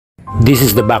This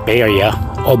is the back area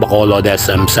of Bacolod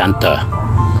SM Center.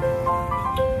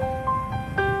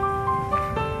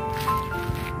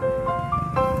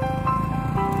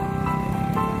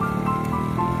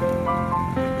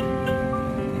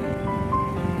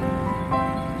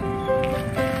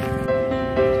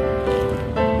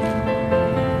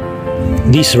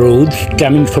 This road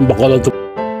coming from Bacolod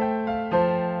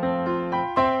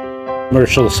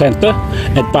Commercial Center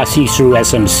and passing through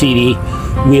SM City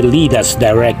will lead us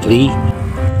directly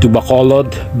to Bacolod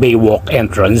Baywalk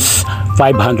entrance,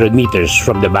 500 meters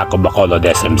from the back of Bacolod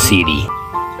SM City.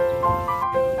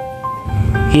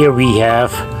 Here we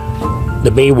have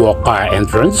the Baywalk car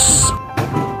entrance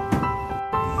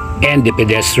and the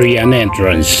pedestrian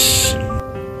entrance.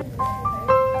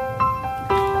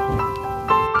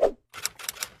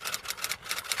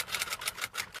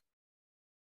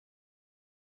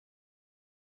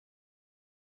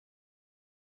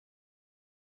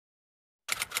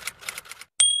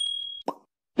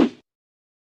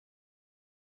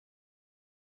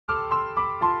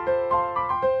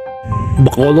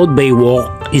 Bacolod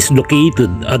Baywalk is located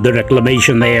at the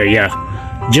Reclamation area,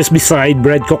 just beside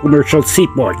BREDCO Commercial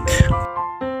Seaport.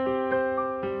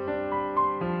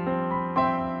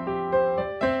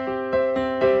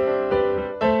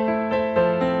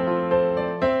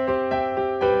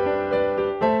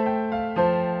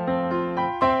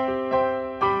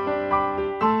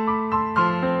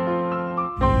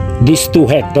 This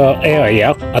 2-hectare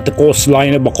area at the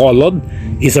coastline of Bacolod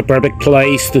is a perfect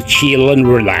place to chill and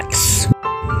relax.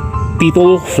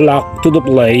 People flock to the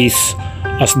place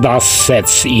as dusk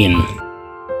sets in.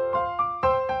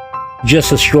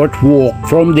 Just a short walk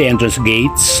from the entrance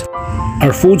gates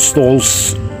are food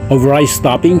stalls of rice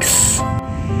toppings,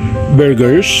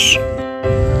 burgers,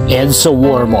 and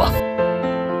shawarma.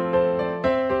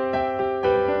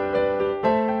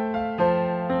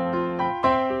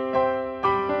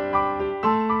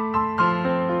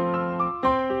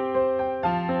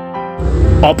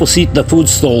 Opposite the food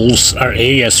stalls are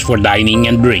areas for dining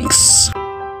and drinks.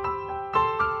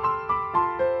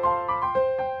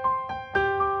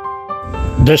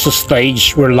 There's a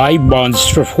stage where live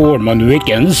bands perform on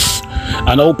weekends,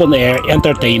 an open-air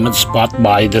entertainment spot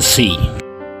by the sea.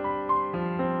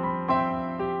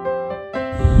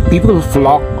 People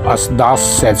flock as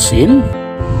dusk sets in.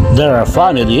 There are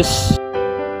families,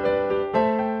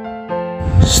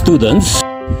 students,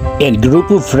 and group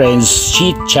of friends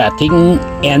chit-chatting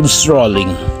and strolling.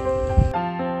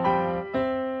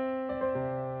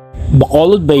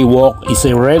 Bacolod Baywalk is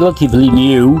a relatively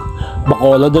new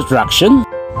Bacolod attraction,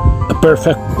 a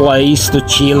perfect place to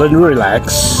chill and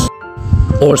relax,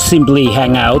 or simply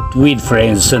hang out with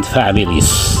friends and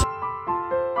families.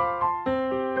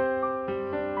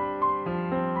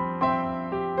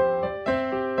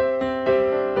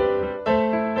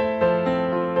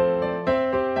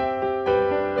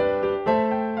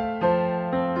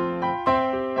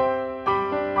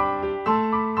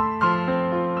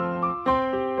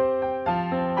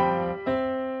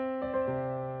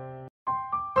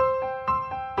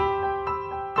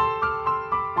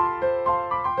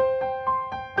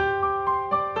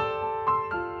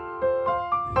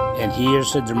 And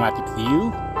here's a dramatic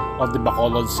view of the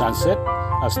Bacolod sunset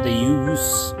as the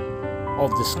hues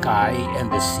of the sky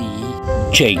and the sea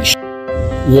change.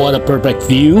 What a perfect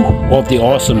view of the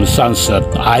awesome sunset,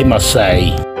 I must say.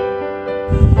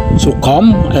 So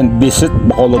come and visit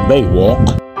Bacolod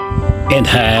Baywalk and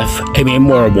have a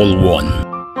memorable one.